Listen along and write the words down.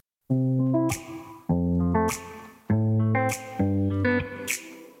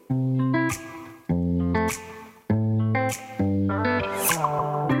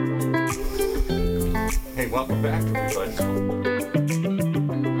Welcome back, everybody.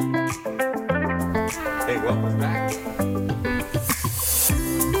 Hey, welcome back.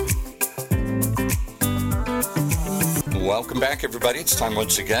 Welcome back, everybody. It's time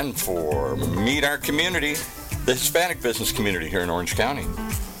once again for Meet Our Community, the Hispanic business community here in Orange County.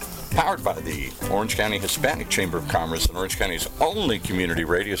 Powered by the Orange County Hispanic Chamber of Commerce and Orange County's only community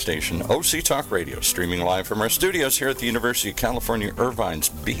radio station, OC Talk Radio, streaming live from our studios here at the University of California, Irvine's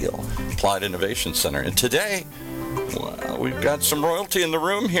Beale Applied Innovation Center. And today, well, we've got some royalty in the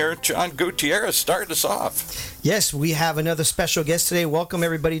room here. John Gutierrez, start us off. Yes, we have another special guest today. Welcome,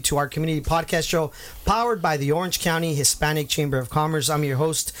 everybody, to our community podcast show powered by the Orange County Hispanic Chamber of Commerce. I'm your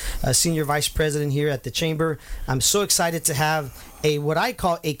host, Senior Vice President here at the Chamber. I'm so excited to have what I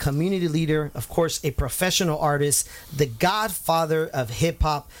call a community leader, of course, a professional artist, the Godfather of hip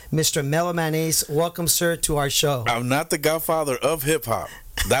hop, Mr. Mellow Man Ace. Welcome, sir, to our show. I'm not the Godfather of hip hop.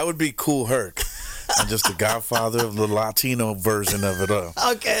 That would be Cool Herc. I'm just the Godfather of the Latino version of it all.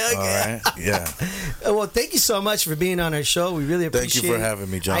 Okay. All right, yeah. Well, thank you so much for being on our show. We really appreciate it. Thank you for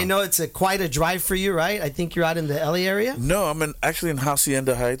having me, John. I know it's quite a drive for you, right? I think you're out in the LA area? No, I'm actually in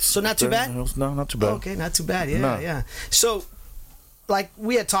Hacienda Heights. So not too bad? No, not too bad. Okay, not too bad. Yeah, No. yeah. So, like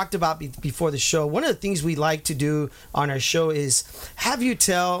we had talked about before the show, one of the things we like to do on our show is have you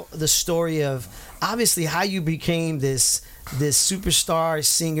tell the story of obviously how you became this superstar,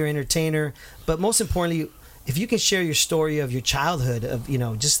 singer, entertainer, but most importantly, if you can share your story of your childhood,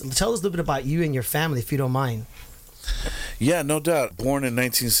 just tell us a little bit about you and your family, if you don't mind. Yeah, no doubt. Born in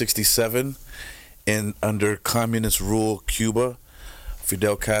 1967 under communist rule Cuba,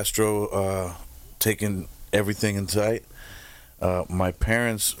 Fidel Castro taking everything in sight. My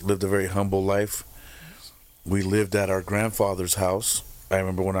parents lived a very humble life. We lived at our grandfather's house. I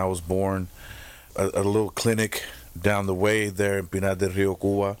remember when I was born, a little clinic down the way there in Pinar del Rio,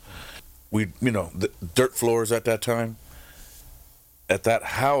 Cuba. The dirt floors at that time. At that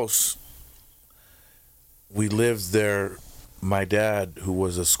house, we lived there. My dad, who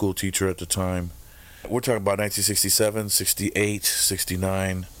was a school teacher at the time, we're talking about 1967, 68,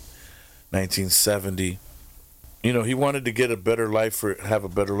 69, 1970. He wanted to get have a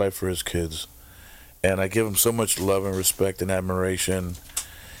better life for his kids. And I give him so much love and respect and admiration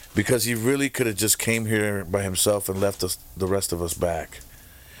because he really could have just came here by himself and left the rest of us back.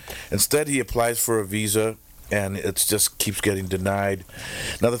 Instead, he applies for a visa and it just keeps getting denied.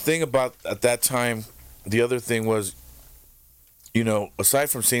 Now, the thing about at that time, the other thing was, aside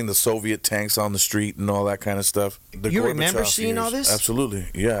from seeing the Soviet tanks on the street and all that kind of stuff. You remember seeing all this? Absolutely.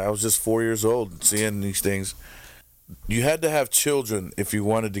 Yeah, I was just 4 years old seeing these things. You had to have children if you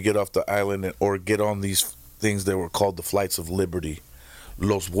wanted to get off the island or get on these things that were called the flights of liberty.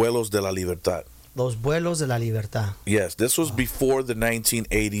 Los vuelos de la libertad. Los vuelos de la libertad. Yes, this was before the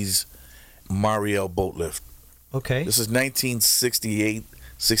 1980s Mariel boat lift. Okay. This is 1968,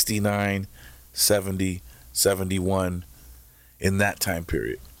 69, 70, 71, in that time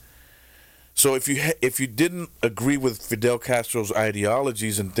period. So if you didn't agree with Fidel Castro's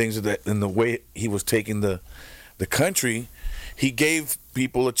ideologies and things in the way he was taking the country, he gave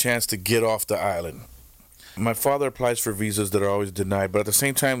people a chance to get off the island. My father applies for visas that are always denied, but at the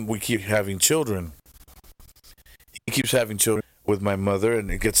same time, we keep having children. He keeps having children with my mother,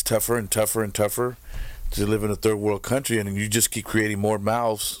 and it gets tougher and tougher and tougher to live in a third world country, and you just keep creating more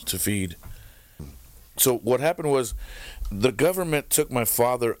mouths to feed. So what happened was the government took my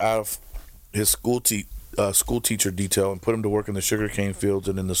father out of his school teacher detail and put him to work in the sugarcane fields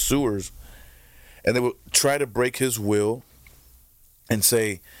and in the sewers. And they would try to break his will and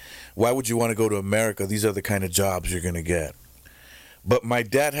say, why would you want to go to America? These are the kind of jobs you're going to get. But my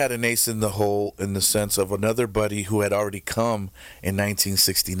dad had an ace in the hole in the sense of another buddy who had already come in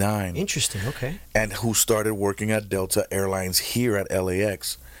 1969. Interesting, okay. And who started working at Delta Airlines here at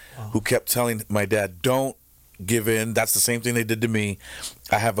LAX, who kept telling my dad, don't give in. That's the same thing they did to me.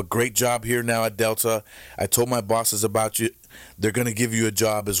 I have a great job here now at Delta. I told my bosses about you. They're going to give you a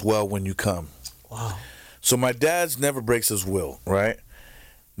job as well when you come. Wow. So my dad's never breaks his will, right?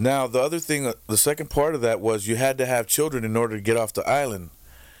 Now, the other thing, the second part of that was you had to have children in order to get off the island.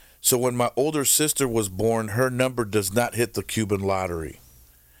 So when my older sister was born, her number does not hit the Cuban lottery.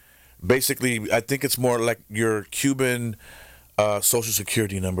 Basically, I think it's more like your Cuban Social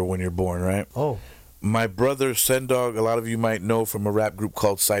Security number when you're born, right? Oh. My brother, Sendog, a lot of you might know from a rap group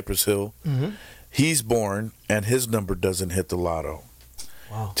called Cypress Hill. Mm-hmm. He's born, and his number doesn't hit the lotto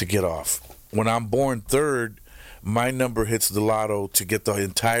to get off. When I'm born third, my number hits the lotto to get the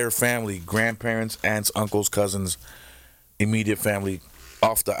entire family, grandparents, aunts, uncles, cousins, immediate family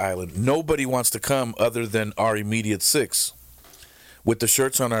off the island. Nobody wants to come other than our immediate six. With the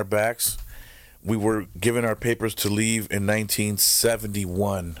shirts on our backs, we were given our papers to leave in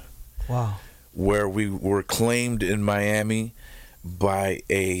 1971. Wow. Where we were claimed in Miami by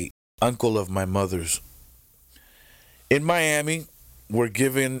a uncle of my mother's. In Miami, we're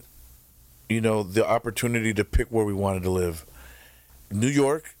given, the opportunity to pick where we wanted to live. New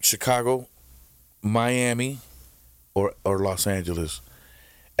York, Chicago, Miami, or Los Angeles.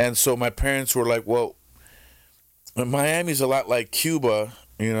 And so my parents were like, well, Miami's a lot like Cuba,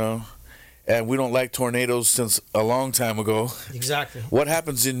 and we don't like tornadoes since a long time ago. Exactly. What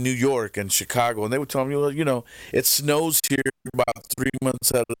happens in New York and Chicago? And they would tell me, well, it snows here about 3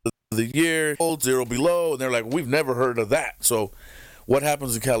 months out of the year, cold, 0 below. And they're like, we've never heard of that. So what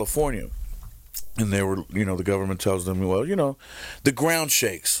happens in California? And they were, the government tells them, well, the ground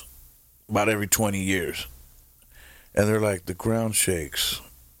shakes about every 20 years. And they're like, the ground shakes.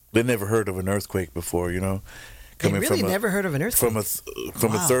 They never heard of an earthquake before, They really never heard of an earthquake?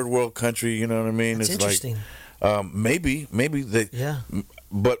 From a third world country, you know what I mean? That's interesting. Like, maybe they. Yeah.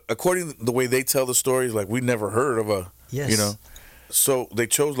 But according to the way they tell the stories, like, we never heard of a. Yes. So they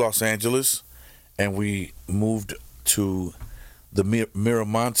chose Los Angeles, and we moved to the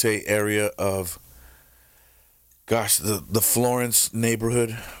Miramonte area of, the Florence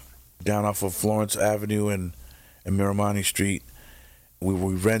neighborhood, down off of Florence Avenue and Miramonte Street.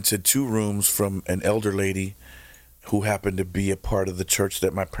 We rented 2 rooms from an elder lady who happened to be a part of the church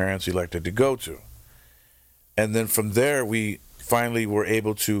that my parents elected to go to. And then from there, we finally were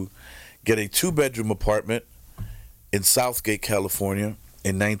able to get a 2-bedroom apartment in Southgate, California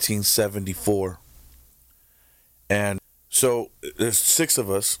in 1974. And so there's 6 of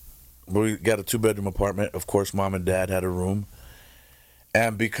us. We got a 2-bedroom apartment. Of course, mom and dad had a room.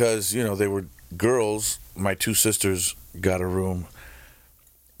 And because, they were girls, my 2 sisters got a room.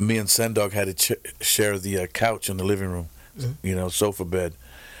 Me and Sendog had to share the couch in the living room, sofa bed.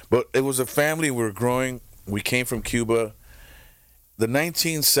 But it was a family. We were growing. We came from Cuba. The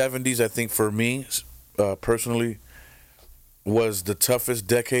 1970s, I think, for me, personally, was the toughest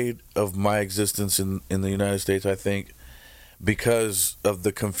decade of my existence in the United States, I think, because of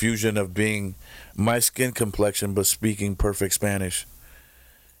the confusion of being my skin complexion but speaking perfect Spanish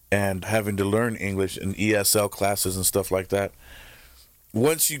and having to learn English in ESL classes and stuff like that.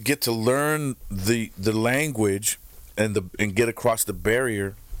 Once you get to learn the language and get across the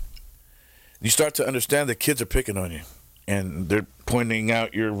barrier, you start to understand that kids are picking on you, and they're pointing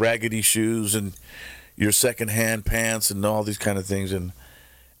out your raggedy shoes and your secondhand pants and all these kind of things. And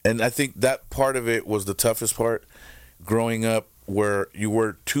I think that part of it was the toughest part, growing up where you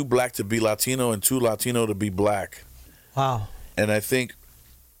were too black to be Latino and too Latino to be black. Wow. And I think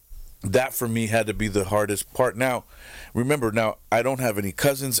that for me had to be the hardest part. Now, remember, I don't have any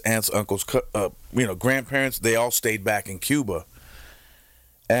cousins, aunts, uncles, grandparents. They all stayed back in Cuba.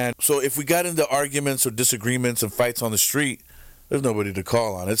 And so if we got into arguments or disagreements and fights on the street, there's nobody to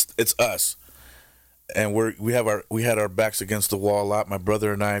call on. It's us. And we had our backs against the wall a lot. My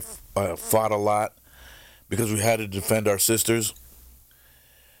brother and I fought a lot because we had to defend our sisters.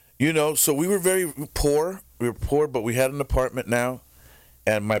 So we were very poor. We were poor, but we had an apartment now.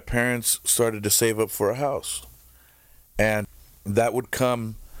 And my parents started to save up for a house. And that would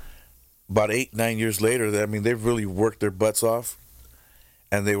come about 8-9 years later. They really worked their butts off.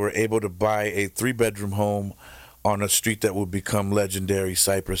 And they were able to buy a 3-bedroom home on a street that would become legendary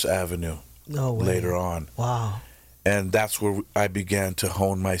Cypress Avenue. No way. Later on. Wow. And that's where I began to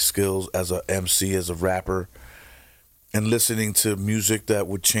hone my skills as a MC, as a rapper, and listening to music that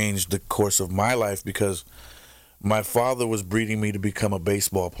would change the course of my life, because my father was breeding me to become a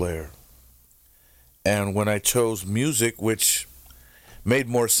baseball player. And when I chose music, which made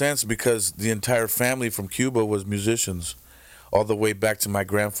more sense because the entire family from Cuba was musicians, all the way back to my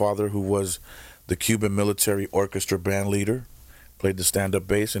grandfather, who was the Cuban military orchestra band leader, played the stand-up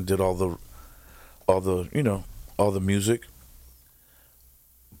bass and did all the music.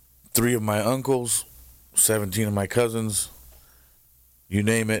 3 of my uncles, 17 of my cousins, you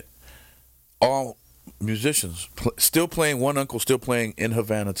name it, all musicians, still playing. One uncle still playing in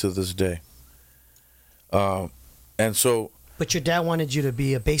Havana to this day. And so. But your dad wanted you to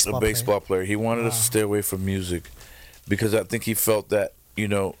be a baseball player. He wanted us to stay away from music because I think he felt that,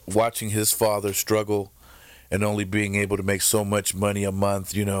 watching his father struggle and only being able to make so much money a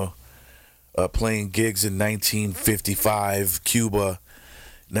month, playing gigs in 1955 Cuba,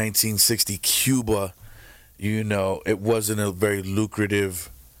 1960 Cuba, it wasn't a very lucrative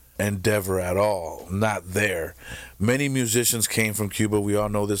endeavor at all. Not there. Many musicians came from Cuba. We all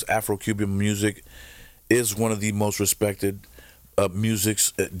know this. Afro-Cuban music is one of the most respected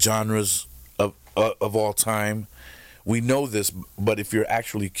genres of all time. We know this, but if you're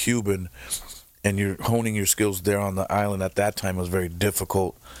actually Cuban, and you're honing your skills there on the island. At that time, it was very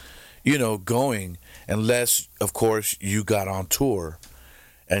difficult, going, unless, of course, you got on tour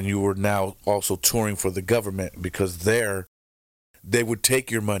and you were now also touring for the government, because there they would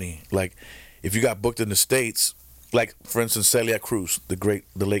take your money. Like, if you got booked in the States, like, for instance, Celia Cruz, the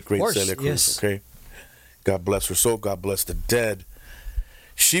late great Celia Cruz, yes. okay? God bless her soul, God bless the dead.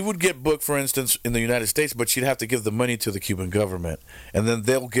 She would get booked, for instance, in the United States, but she'd have to give the money to the Cuban government. And then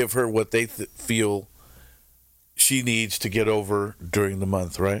they'll give her what they feel she needs to get over during the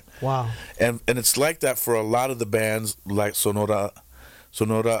month, right? Wow. And it's like that for a lot of the bands, like Sonora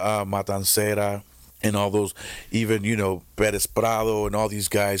Matancera, and all those, even, Perez Prado and all these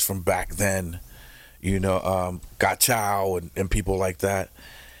guys from back then, Gachao and people like that.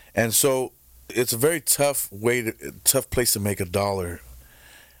 And so it's a very tough place to make a dollar.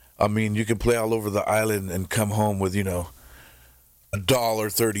 I mean, you can play all over the island and come home with,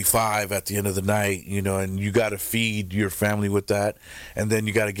 $1.35 at the end of the night, and you got to feed your family with that. And then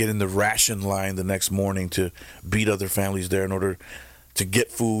you got to get in the ration line the next morning to beat other families there in order to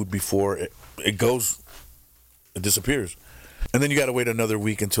get food before it disappears. And then you got to wait another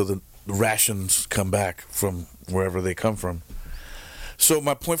week until the rations come back from wherever they come from. So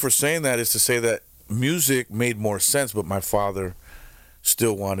my point for saying that is to say that music made more sense, but my father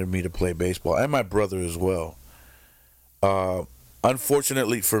still wanted me to play baseball, and my brother as well.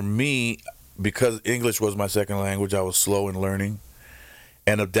 Unfortunately for me, because English was my second language, I was slow in learning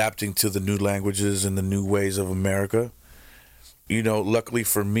and adapting to the new languages and the new ways of America. Luckily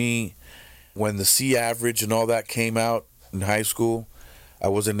for me, when the C average and all that came out in high school, I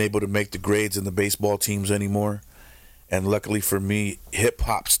wasn't able to make the grades in the baseball teams anymore. And luckily for me,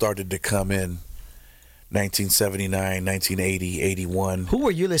 hip-hop started to come in 1979, 1980, 81. Who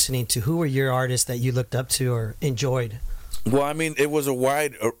were you listening to? Who were your artists that you looked up to or enjoyed? Well, I mean, it was a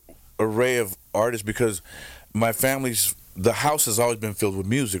wide array of artists, because the house has always been filled with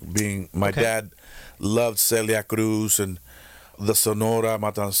music. Being my dad loved Celia Cruz and the Sonora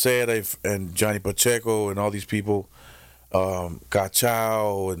Matancera and Johnny Pacheco and all these people,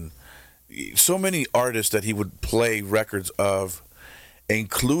 Gachao, and so many artists that he would play records of,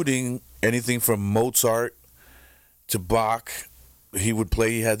 including anything from Mozart to Bach. He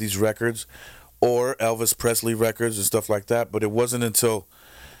had these records, or Elvis Presley records and stuff like that. But it wasn't until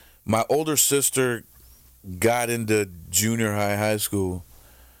my older sister got into junior high school,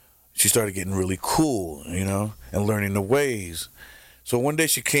 she started getting really cool, and learning the ways. So one day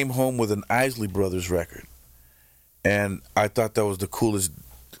she came home with an Isley Brothers record, and I thought that was the coolest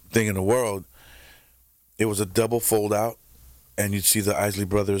thing in the world. It was a double fold out, and you'd see the Isley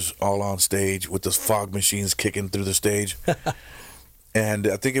Brothers all on stage with the fog machines kicking through the stage. And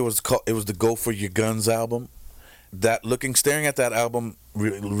I think it was the Go For Your Guns album. Staring at that album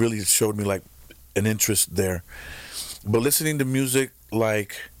really showed me like an interest there. But listening to music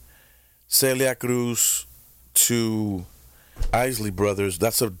like Celia Cruz to Isley Brothers,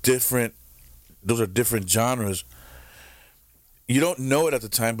 those are different genres. You don't know it at the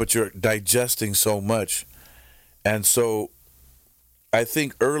time, but you're digesting so much. And so I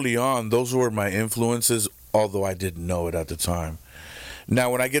think early on, those were my influences, although I didn't know it at the time.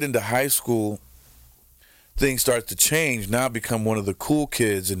 Now, when I get into high school, things start to change. Now I become one of the cool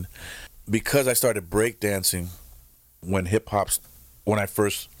kids. And because I started breakdancing when I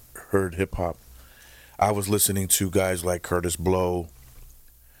first heard hip-hop, I was listening to guys like Curtis Blow,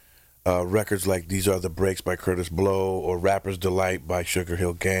 records like These Are the Breaks by Curtis Blow, or Rapper's Delight by Sugar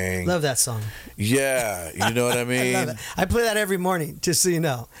Hill Gang. Love that song. Yeah, you know what I mean? I love it. I play that every morning, just so you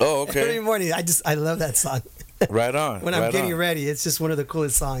know. Oh, okay. Every morning, I love that song. Right on. When I'm getting ready, it's just one of the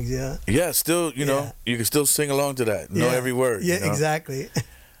coolest songs, yeah. Yeah, still, you can still sing along to that, know every word. Yeah, exactly.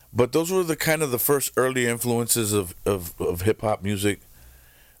 But those were the first early influences of hip-hop music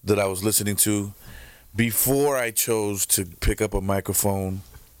that I was listening to before I chose to pick up a microphone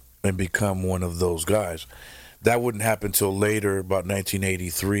and become one of those guys. That wouldn't happen till later, about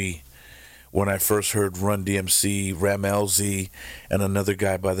 1983, when I first heard Run DMC, Rammellzee, and another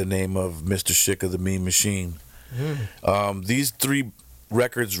guy by the name of Mr. Schick of the Mean Machine. These three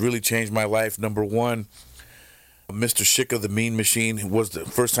records really changed my life. Number one, Mr. Schick of the Mean Machine was the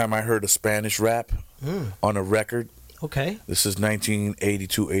first time I heard a Spanish rap on a record. Okay. This is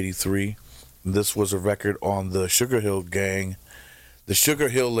 1982-83. This was a record on the Sugar Hill Gang, the Sugar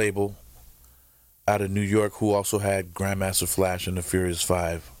Hill label out of New York, who also had Grandmaster Flash and the Furious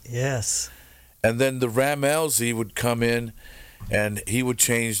Five. Yes. And then the Rammellzee would come in, and he would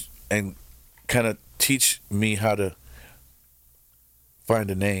change and kind of teach me how to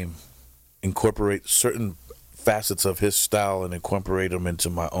find a name, incorporate certain facets of his style and incorporate them into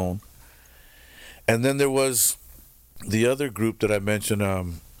my own. And then there was the other group that I mentioned.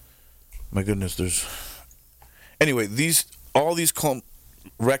 My goodness, anyway, all these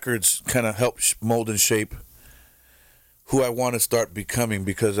records kind of helped mold and shape who I want to start becoming,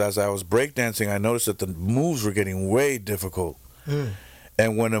 because as I was breakdancing, I noticed that the moves were getting way difficult.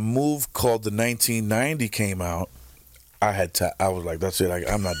 And when a move called the 1990 came out, I was like, that's it.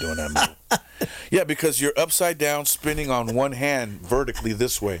 I'm not doing that move. Yeah, because you're upside down, spinning on one hand vertically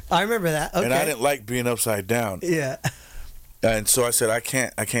this way. I remember that. Okay. And I didn't like being upside down. Yeah. And so I said, I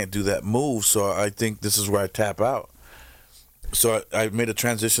can't do that move. So I think this is where I tap out. So I made a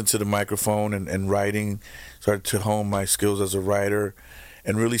transition to the microphone and writing, started to hone my skills as a writer,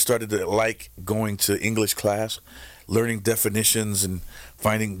 and really started to like going to English class, learning definitions and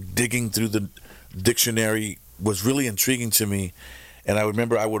digging through the dictionary was really intriguing to me. And I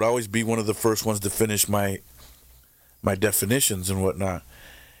remember I would always be one of the first ones to finish my definitions and whatnot.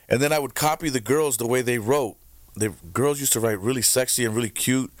 And then I would copy the girls the way they wrote. The girls used to write really sexy and really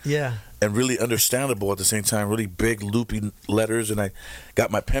cute. Yeah. And really understandable at the same time, really big loopy letters. And I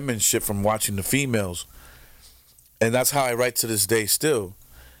got my penmanship from watching the females. And that's how I write to this day still.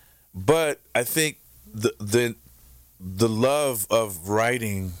 But I think the love of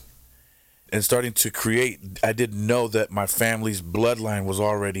writing and starting to create, I didn't know that my family's bloodline was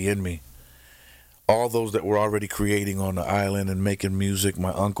already in me. All those that were already creating on the island and making music,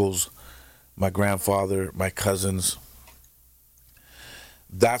 my uncles, my grandfather, my cousins.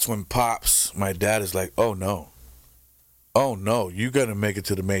 That's when Pops, my dad, is like, oh no, you're going to make it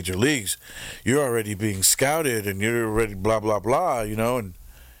to the major leagues. You're already being scouted and you're already blah, blah, blah, and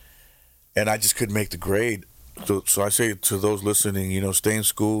I just couldn't make the grade. So I say to those listening, stay in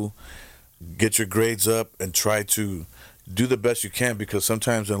school, get your grades up, and try to do the best you can, because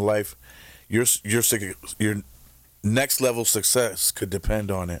sometimes in life, your next level success could depend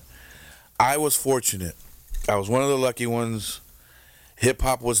on it. I was fortunate. I was one of the lucky ones.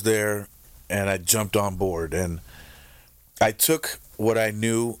 Hip-hop was there, and I jumped on board. And I took what I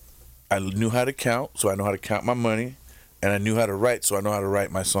knew. I knew how to count, so I know how to count my money. And I knew how to write, so I know how to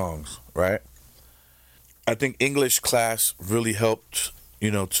write my songs, right? I think English class really helped,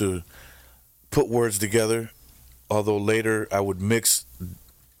 to put words together. Although later I would mix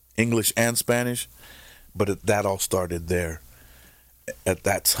English and Spanish, but that all started there. At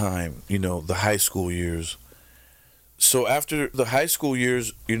that time, the high school years. So after the high school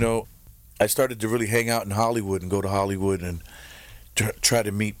years, I started to really hang out in Hollywood and go to Hollywood and try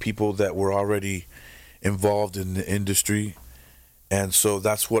to meet people that were already involved in the industry. And so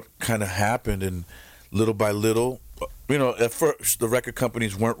that's what kind of happened. And little by little, at first the record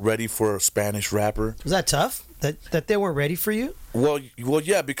companies weren't ready for a Spanish rapper. Was that tough? That they weren't ready for you? Well,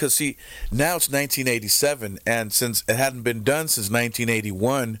 yeah, because see, now it's 1987, and since it hadn't been done since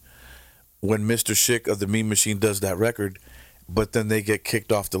 1981, when Mr. Schick of the Mean Machine does that record, but then they get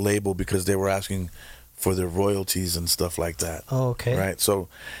kicked off the label because they were asking for their royalties and stuff like that. Oh, okay. Right? So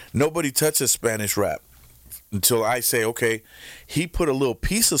nobody touches Spanish rap until I say, okay, he put a little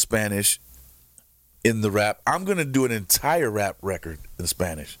piece of Spanish in the rap. I'm going to do an entire rap record in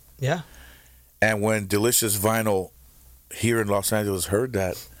Spanish. Yeah. And when Delicious Vinyl here in Los Angeles heard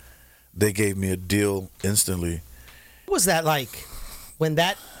that, they gave me a deal instantly. What was that like when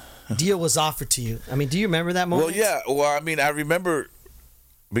that deal was offered to you? I mean, do you remember that moment? Well, yeah. Well, I mean, I remember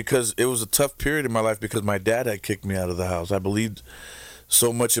because it was a tough period in my life because my dad had kicked me out of the house. I believed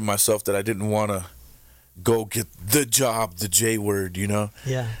so much in myself that I didn't want to go get the job, the J word,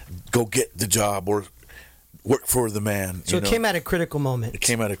 Yeah. Go get the job or work for the man. So it came at a critical moment. It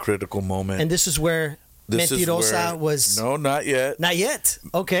came at a critical moment. And this is where Mentirosa was... No, not yet. Not yet?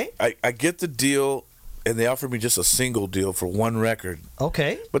 Okay. I get the deal, and they offered me just a single deal for one record.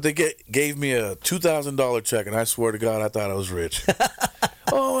 Okay. But they gave me a $2,000 check, and I swear to God, I thought I was rich.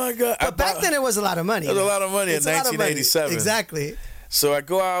 Oh, my God. But back then, it was a lot of money. It was a lot of money in 1987. Exactly. So I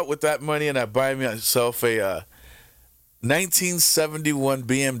go out with that money, and I buy myself a 1971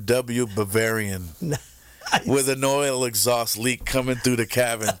 BMW Bavarian. Nice. With an oil exhaust leak coming through the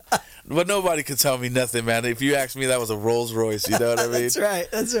cabin. But nobody could tell me nothing, man. If you ask me, that was a Rolls Royce, you know what I mean?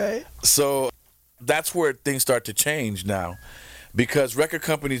 That's right. So that's where things start to change now. Because record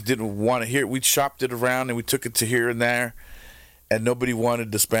companies didn't want to hear it. We shopped it around and we took it to here and there. And nobody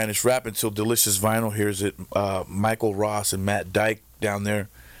wanted the Spanish rap until Delicious Vinyl hears it. Michael Ross and Matt Dyke down there,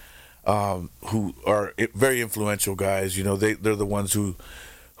 who are very influential guys. They're the ones who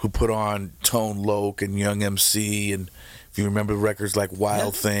put on Tone Loc and Young MC, and if you remember records like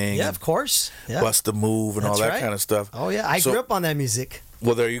Wild Thing. Yeah, of course. Yeah. Bust the Move and all that kind of stuff. Oh, yeah. I grew up on that music.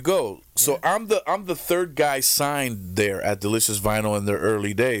 Well, there you go. So I'm the third guy signed there at Delicious Vinyl in their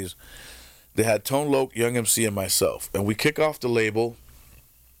early days. They had Tone Loc, Young MC, and myself. And we kick off the label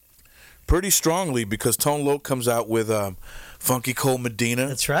pretty strongly because Tone Loc comes out with Funky Cole Medina.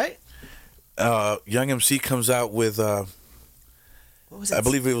 That's right. Young MC comes out with, what was it? I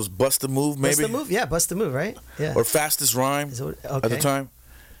believe it was Bust a Move, maybe? Bust a Move, yeah, Bust a Move, right? Yeah. Or Fastest Rhyme at the time.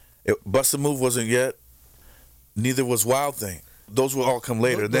 Bust a Move wasn't yet. Neither was Wild Thing. Those will all come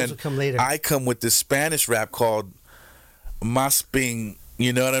later. Those will come later. I come with this Spanish rap called Masping.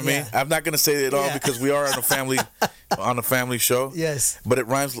 You know what I mean? Yeah. I'm not gonna say it all because we are on a family show. Yes. But it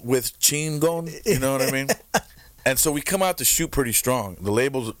rhymes with chingon. You know what I mean? And so we come out to shoot pretty strong. The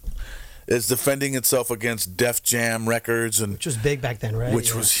label is defending itself against Def Jam Records, which was big back then, right?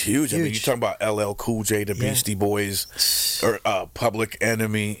 Which was huge. I mean, you're talking about LL Cool J, the Beastie Boys, or Public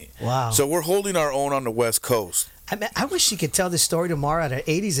Enemy. Wow. So we're holding our own on the West Coast. I wish you could tell this story tomorrow at an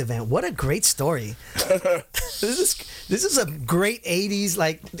 80s event. What a great story. This is a great 80s,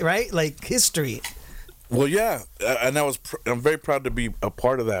 like history. Well, yeah. And I'm very proud to be a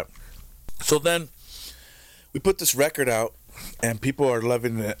part of that. So then we put this record out, and people are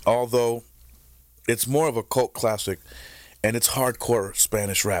loving it, although it's more of a cult classic. And it's hardcore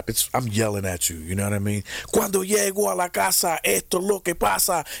Spanish rap. I'm yelling at you, you know what I mean? Cuando llego a la casa, esto es lo que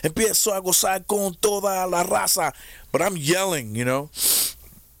pasa. Empiezo a gozar con toda la raza. But I'm yelling, you know?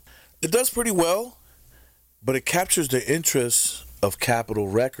 It does pretty well, but it captures the interest of Capitol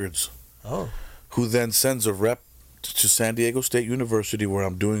Records, who then sends a rep to San Diego State University, where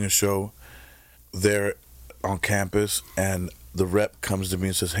I'm doing a show there on campus. And the rep comes to me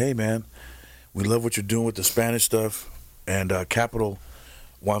and says, hey, man, we love what you're doing with the Spanish stuff. And Capitol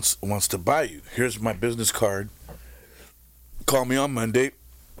wants to buy you. Here's my business card. Call me on Monday.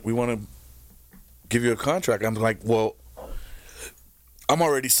 We want to give you a contract. I'm like, well, I'm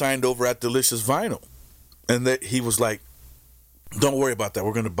already signed over at Delicious Vinyl. And he was like, don't worry about that.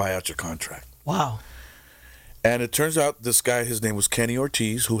 We're going to buy out your contract. Wow. And it turns out this guy, his name was Kenny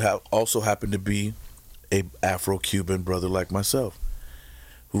Ortiz, who also happened to be a Afro-Cuban brother like myself,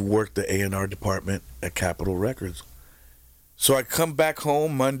 who worked the A&R department at Capitol Records. So I come back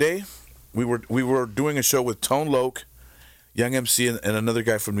home Monday. We were doing a show with Tone Loc, Young MC, and another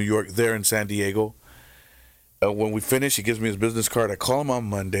guy from New York there in San Diego. When we finish, he gives me his business card. I call him on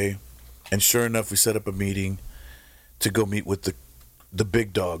Monday, and sure enough, we set up a meeting to go meet with the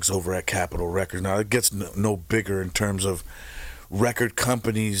big dogs over at Capitol Records. Now, it gets no bigger in terms of record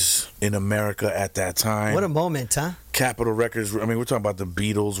companies in America at that time. What a moment, huh? Capitol Records. I mean, we're talking about the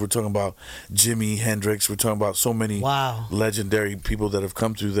Beatles. We're talking about Jimi Hendrix. We're talking about so many legendary people that have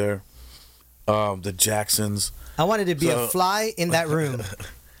come through there. The Jacksons. I wanted to be a fly in that room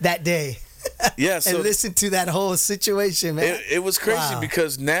that day. Yeah, and listen to that whole situation, man. It was crazy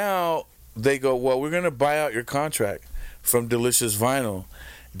because now they go, well, we're going to buy out your contract from Delicious Vinyl.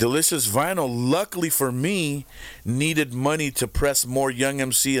 Delicious Vinyl, luckily for me, needed money to press more Young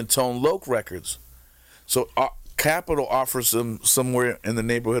MC and Tone Loc records. So Capitol offers them somewhere in the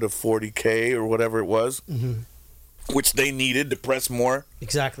neighborhood of $40K or whatever it was, which they needed to press more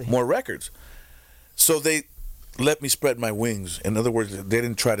records. So they let me spread my wings. In other words, they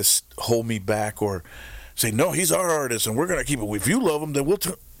didn't try to hold me back or say, no, he's our artist and we're going to keep it. If you love him, then we'll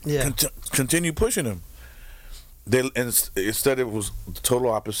continue pushing him. Instead, it was the total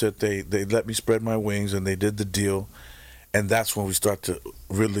opposite. They let me spread my wings, and they did the deal, and that's when we start to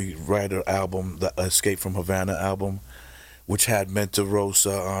really write an album, the Escape from Havana album, which had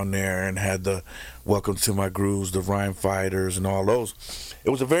Mentirosa on there and had the Welcome to My Grooves, the Rhyme Fighters, and all those.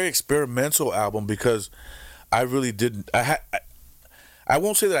 It was a very experimental album because I really didn't. I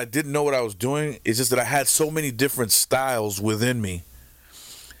won't say that I didn't know what I was doing. It's just that I had so many different styles within me.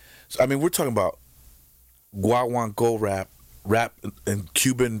 So, I mean, we're talking about guaguancó rap and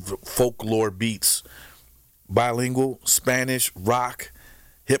Cuban folklore beats, bilingual, Spanish, rock,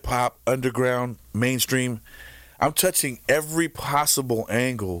 hip-hop, underground, mainstream. I'm touching every possible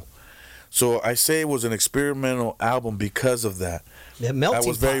angle. So I say it was an experimental album because of that. Yeah, I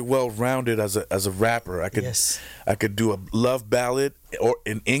was very well-rounded as a rapper. I could do a love ballad or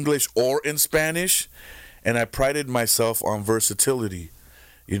in English or in Spanish, and I prided myself on versatility.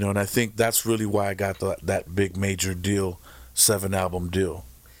 You know, and I think that's really why I got that big major deal, 7-album deal.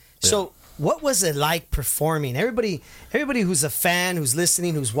 Yeah. So what was it like performing? Everybody who's a fan, who's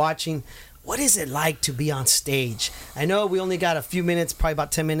listening, who's watching, what is it like to be on stage? I know we only got a few minutes, probably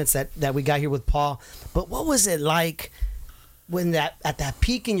about 10 minutes that we got here with Paul, but what was it like when at that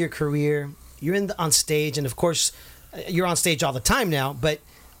peak in your career, you're on stage, and of course, you're on stage all the time now, but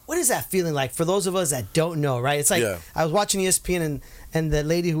what is that feeling like for those of us that don't know, right? It's like I was watching ESPN and the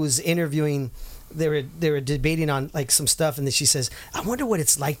lady who was interviewing they were debating on like some stuff, and then she says, "I wonder what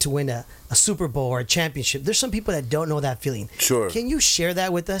it's like to win a Super Bowl or a championship." There's some people that don't know that feeling. Sure. Can you share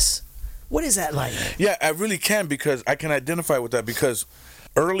that with us? What is that like? Yeah, I really can, because I can identify with that, because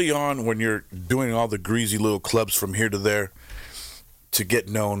early on when you're doing all the greasy little clubs from here to there to get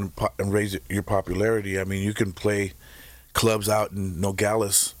known and raise your popularity, I mean, you can play clubs out in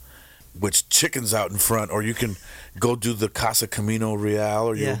Nogales with chickens out in front, or you can go do the Casa Camino Real,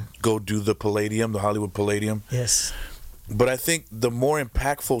 or you'll go do the Palladium, the Hollywood Palladium. Yes. But I think the more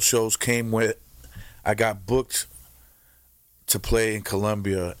impactful shows came with, I got booked to play in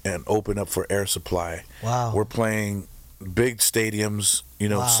Colombia and open up for Air Supply. Wow. We're playing big stadiums,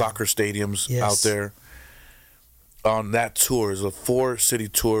 soccer stadiums out there. On that tour, it's a 4-city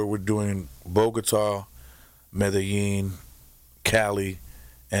tour. We're doing Bogota, Medellin, Cali,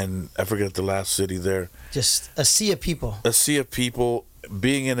 and I forget the last city there. Just a sea of people. A sea of people,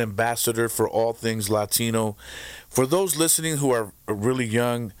 being an ambassador for all things Latino. For those listening who are really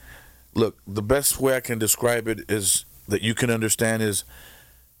young, look, the best way I can describe it is that you can understand is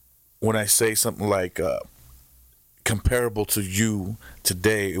when I say something like comparable to you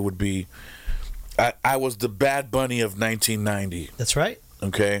today, it would be I was the Bad Bunny of 1990. That's right.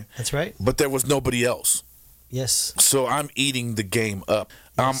 Okay? That's right. But there was nobody else. Yes. So I'm eating the game up.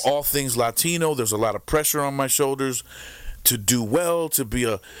 Yes. I'm all things Latino. There's a lot of pressure on my shoulders to do well, to be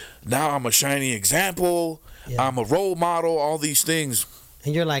now I'm a shining example. Yeah. I'm a role model, all these things.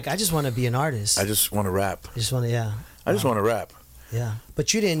 And you're like, I just want to be an artist. I just want to rap. I just want to, I just want to rap. Yeah.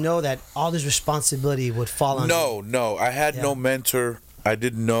 But you didn't know that all this responsibility would fall on you. No. I had no mentor. I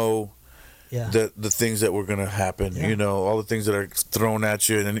didn't know the things that were going to happen. Yeah. All the things that are thrown at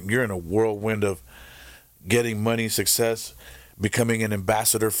you. And you're in a whirlwind of getting money, success, becoming an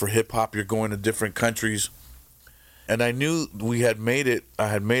ambassador for hip-hop. You're going to different countries. And I knew we had made it. I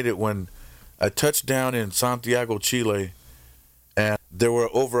had made it when I touched down in Santiago, Chile. And there were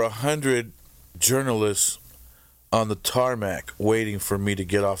over 100 journalists on the tarmac waiting for me to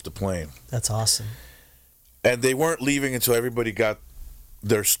get off the plane. That's awesome. And they weren't leaving until everybody got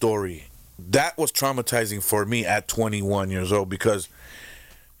their story. That was traumatizing for me at 21 years old, because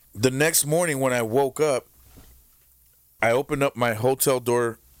the next morning when I woke up, I opened up my hotel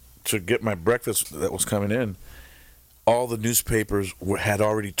door to get my breakfast that was coming in. All the newspapers had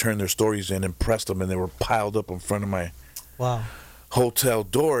already turned their stories in and pressed them, and they were piled up in front of my hotel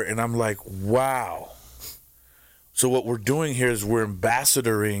door. And I'm like, wow. So what we're doing here is we're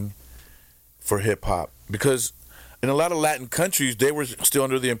ambassadoring for hip-hop. Because in a lot of Latin countries, they were still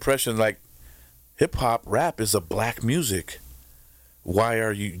under the impression, like, hip-hop, rap is a black music. Why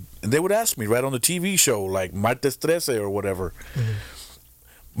are you... And they would ask me right on the TV show, like Martes 13 or whatever.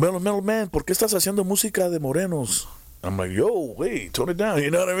 Mm-hmm. Mellow Man, ¿por qué estás haciendo música de morenos? I'm like, yo, wait, tone it down, you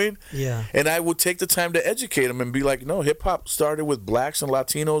know what I mean? Yeah. And I would take the time to educate them and be like, no, hip-hop started with blacks and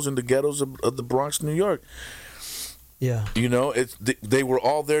Latinos in the ghettos of the Bronx, New York. Yeah. They were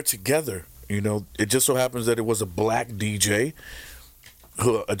all there together. It just so happens that it was a black DJ,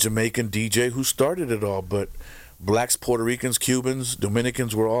 a Jamaican DJ who started it all, but blacks, Puerto Ricans, Cubans,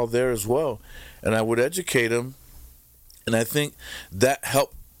 Dominicans were all there as well. And I would educate them, and I think that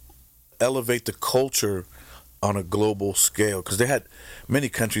helped elevate the culture on a global scale, because many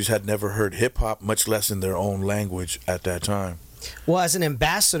countries had never heard hip-hop, much less in their own language at that time. Well, as an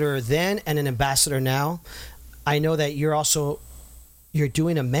ambassador then and an ambassador now, I know that you're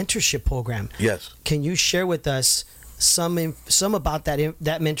doing a mentorship program. Yes. Can you share with us some about that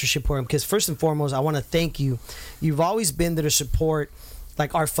mentorship program? Because first and foremost, I want to thank you. You've always been there to support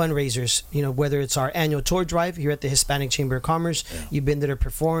like our fundraisers, whether it's our annual toy drive here at the Hispanic Chamber of Commerce. Yeah. You've been there to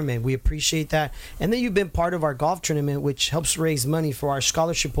perform, and we appreciate that. And then you've been part of our golf tournament, which helps raise money for our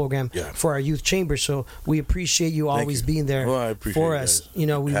scholarship program for our youth chamber. So we appreciate you always being there for us. We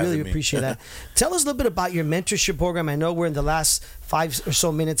really appreciate that. Tell us a little bit about your mentorship program. I know we're in the last 5 or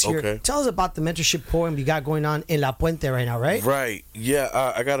so minutes here. Okay. Tell us about the mentorship program you got going on in La Puente right now, right? Right. Yeah,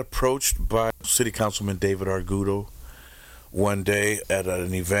 I got approached by City Councilman David Argudo one day at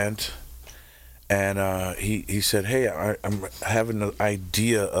an event, and he said, hey, I'm having an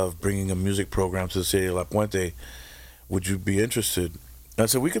idea of bringing a music program to the city of La Puente. Would you be interested? And I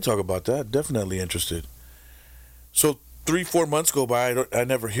said, we could talk about that. Definitely interested. So 3-4 months go by. I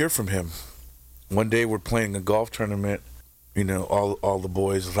never hear from him. One day we're playing a golf tournament. All the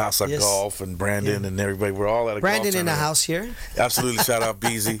boys, Raza Golf and Brandon and everybody, we're all at a golf tournament. Brandon in the house here. Absolutely. Shout out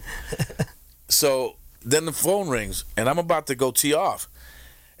Beezy. So then the phone rings, and I'm about to go tee off,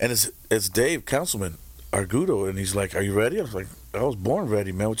 and it's Dave, Councilman Argudo, and he's like, "Are you ready?" I was like, "I was born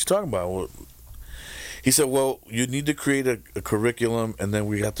ready, man. What you talking about?" Well, he said, "Well, you need to create a curriculum, and then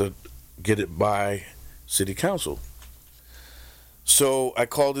we have to get it by city council. So I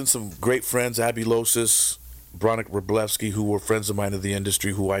called in some great friends, Abby Losis, Bronik Wroblewski, who were friends of mine in the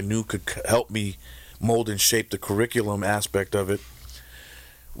industry, who I knew could help me mold and shape the curriculum aspect of it.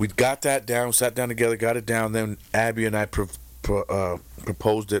 We got that down, sat down together, got it down. Then Abby and I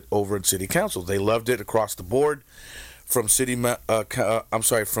proposed it over in city council. They loved it across the board. From city mayor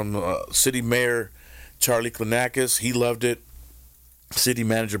Charlie Klinakis, he loved it. City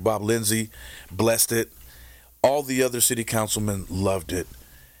manager Bob Lindsay blessed it. All the other city councilmen loved it,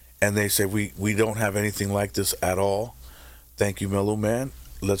 and they said, we don't have anything like this at all. Thank you, Mellow Man.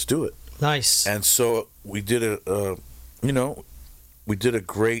 Let's do it. Nice. And so we did we wrote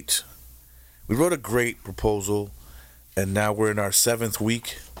a great proposal, and now we're in our 7th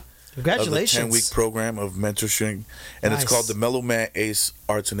week. Congratulations. Of the 10-week program of mentorship, and It's called the Mellow Man Ace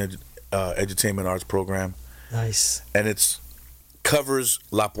Arts and Edutainment Arts Program. Nice. And it's covers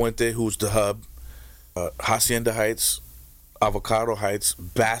La Puente, who's the hub, Hacienda Heights, Avocado Heights,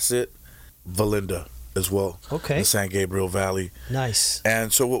 Bassett, Valinda as well. Okay. The San Gabriel Valley. Nice.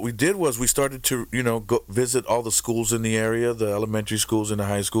 And so what we did was we started to, go visit all the schools in the area, the elementary schools and the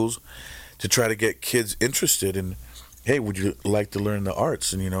high schools, to try to get kids interested in, hey, would you like to learn the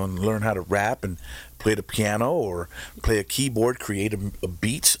arts and, and learn how to rap and play the piano or play a keyboard, create a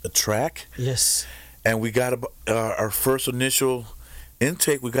beat, a track? Yes. And we got our first initial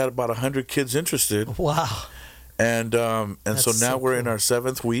intake. We got about 100 kids interested. Wow. And so now we're in our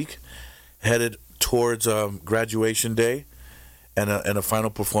 7th week, headed towards graduation day and a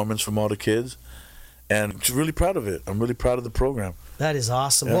final performance from all the kids. And I'm just really proud of it. I'm really proud of the program. That is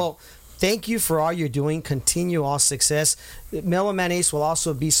awesome. Yeah. Well, thank you for all you're doing. Continue all success. Mellow Man Ace will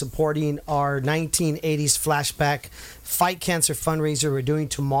also be supporting our 1980s flashback fight cancer fundraiser we're doing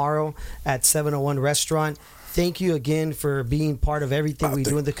tomorrow at 701 Restaurant. Thank you again for being part of everything we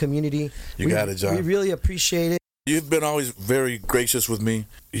do in the community. You got it, John. We really appreciate it. You've been always very gracious with me.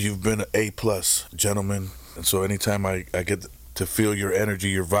 You've been an A-plus gentleman. And so anytime I get to feel your energy,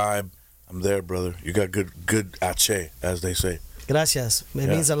 your vibe, I'm there, brother. You got good ache, as they say. Gracias. It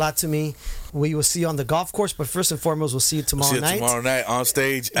means a lot to me. We will see you on the golf course, but first and foremost, we'll see you tomorrow night. Tomorrow night on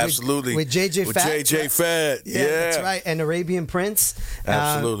stage, absolutely. With JJ Fat. With JJ Fat, yeah. That's right, and Arabian Prince.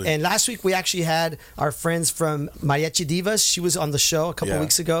 Absolutely. And last week, we actually had our friends from Mariachi Divas. She was on the show a couple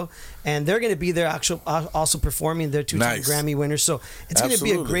weeks ago, and they're going to be there also performing. They're 2-time Grammy winners. So it's going to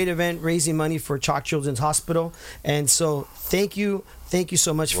be a great event, raising money for Chalk Children's Hospital. And so thank you. Thank you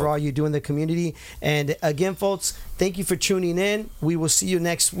so much for all you do in the community. And again, folks, thank you for tuning in. We will see you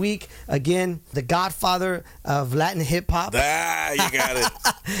next week. Again, the Godfather of Latin hip hop. You got it.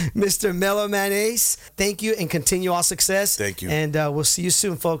 Mr. Mellow Man Ace. Thank you and continue all success. Thank you. And we'll see you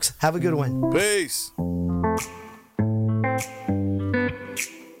soon, folks. Have a good one. Peace.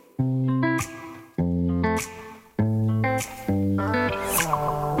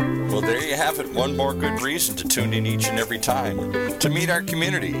 Well, there you have it. One more good reason to tune in each and every time to meet our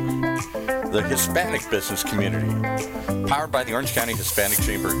community, the Hispanic business community, powered by the Orange County Hispanic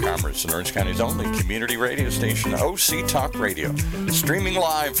Chamber of Commerce and Orange County's only community radio station, OC Talk Radio, streaming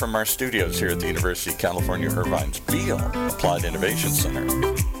live from our studios here at the University of California, Irvine's Beale Applied Innovation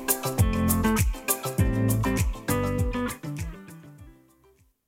Center.